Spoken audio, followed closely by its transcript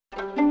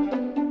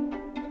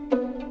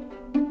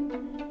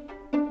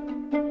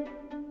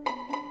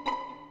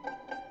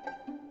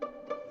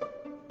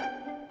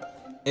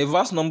A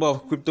vast number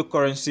of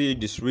cryptocurrency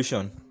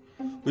distribution,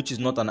 which is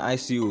not an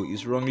ICO,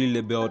 is wrongly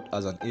labeled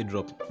as an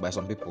airdrop by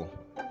some people.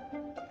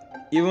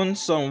 Even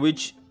some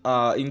which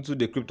are into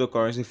the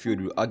cryptocurrency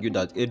field will argue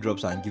that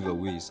airdrops and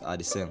giveaways are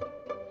the same.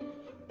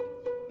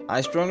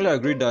 I strongly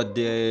agree that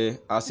there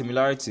are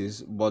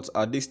similarities but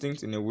are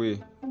distinct in a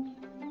way,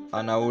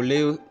 and I will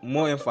lay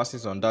more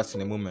emphasis on that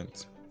in a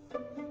moment.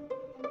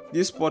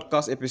 This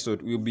podcast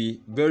episode will be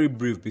very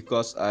brief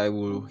because I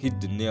will hit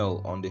the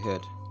nail on the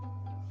head.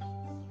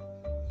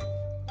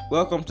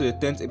 Welcome to the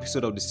 10th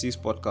episode of the Seas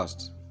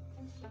podcast.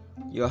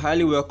 You're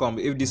highly welcome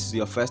if this is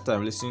your first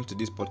time listening to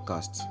this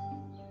podcast.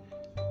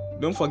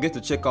 Don't forget to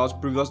check out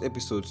previous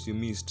episodes you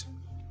missed.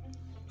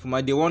 For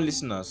my day one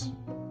listeners,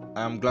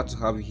 I am glad to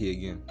have you here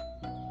again.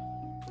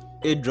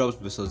 Airdrops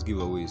versus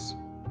giveaways.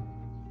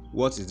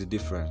 What is the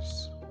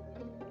difference?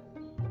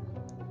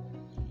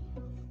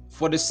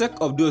 For the sake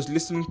of those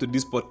listening to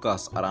this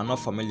podcast and are not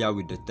familiar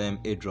with the term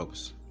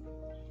airdrops,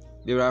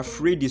 there are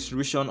free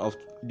distribution of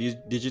these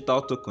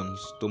digital tokens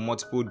to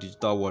multiple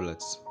digital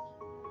wallets.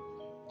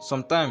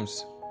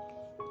 Sometimes,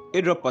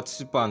 airdrop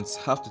participants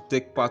have to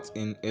take part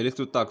in a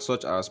little task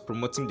such as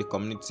promoting the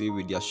community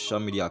with their social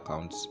media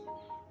accounts,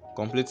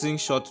 completing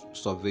short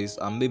surveys,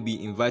 and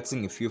maybe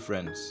inviting a few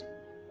friends.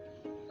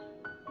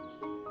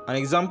 An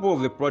example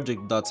of a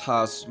project that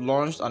has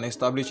launched and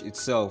established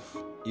itself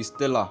is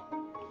Stellar,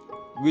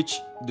 which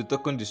the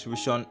token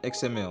distribution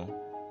XML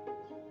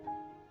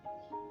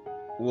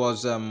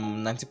was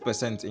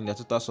 90% in their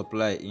total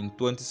supply in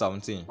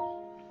 2017.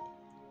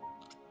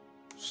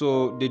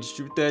 So they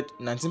distributed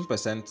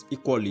 19%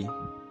 equally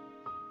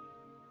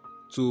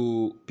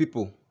to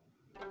people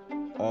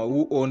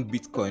who own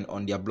Bitcoin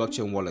on their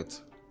blockchain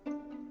wallet.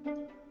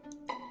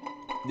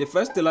 The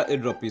first Stellar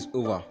airdrop is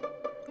over,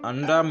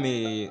 and that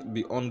may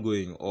be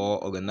ongoing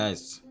or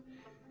organized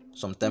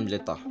sometime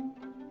later,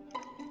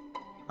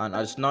 and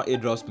additional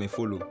airdrops may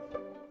follow.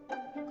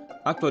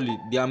 Actually,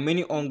 there are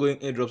many ongoing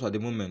airdrops at the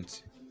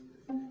moment.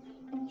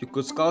 You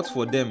could scout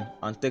for them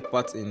and take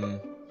part in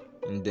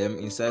them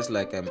in sites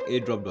like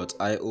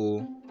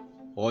airdrop.io,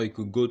 or you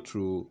could go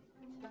through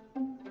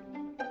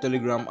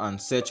Telegram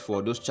and search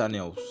for those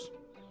channels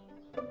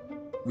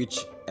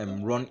which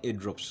run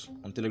airdrops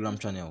on Telegram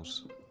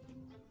channels.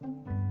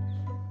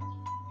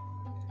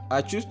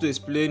 I choose to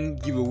explain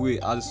giveaway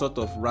as a sort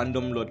of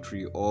random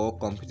lottery or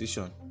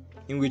competition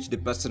in which the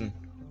person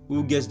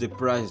who gets the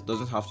prize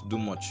doesn't have to do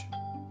much.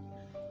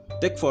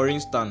 Take for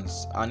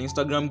instance an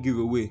Instagram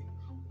giveaway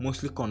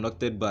mostly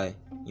conducted by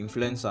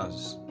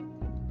influencers.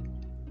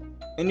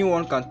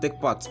 Anyone can take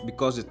part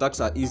because the tasks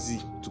are easy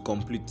to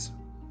complete,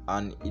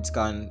 and it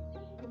can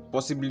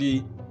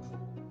possibly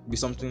be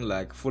something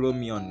like follow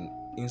me on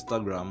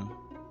Instagram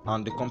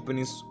and the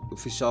company's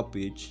official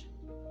page,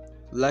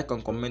 like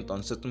and comment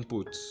on certain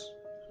posts.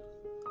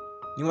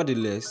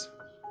 Nevertheless,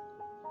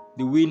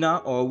 the winner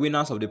or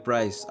winners of the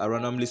prize are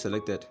randomly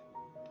selected.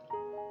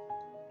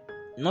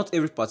 Not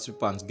every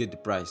participant gets the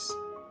prize.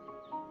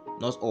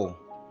 Not all,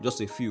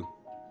 just a few.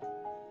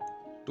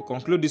 To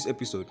conclude this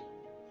episode,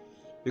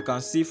 you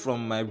can see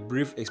from my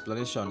brief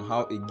explanation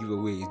how a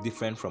giveaway is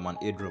different from an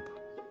airdrop.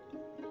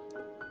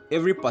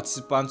 Every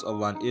participant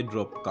of an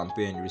airdrop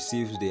campaign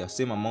receives the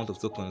same amount of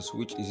tokens,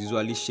 which is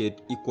usually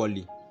shared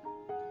equally.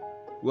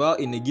 While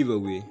in a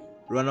giveaway,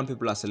 random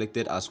people are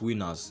selected as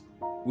winners,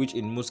 which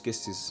in most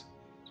cases,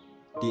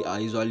 they are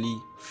usually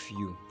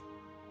few.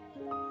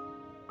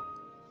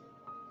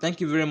 Thank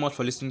you very much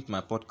for listening to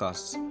my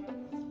podcast.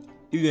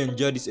 If you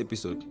enjoyed this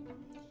episode,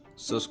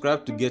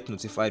 subscribe to get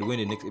notified when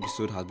the next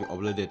episode has been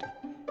uploaded,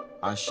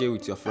 and share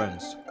with your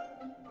friends.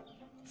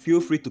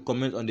 Feel free to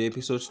comment on the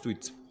episode's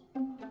tweet.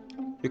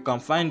 You can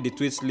find the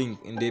tweet's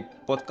link in the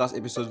podcast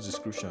episode's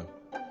description.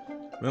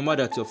 Remember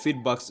that your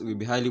feedbacks will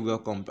be highly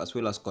welcomed, as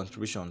well as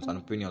contributions and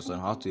opinions on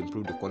how to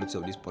improve the quality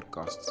of this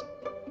podcast.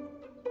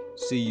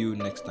 See you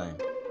next time.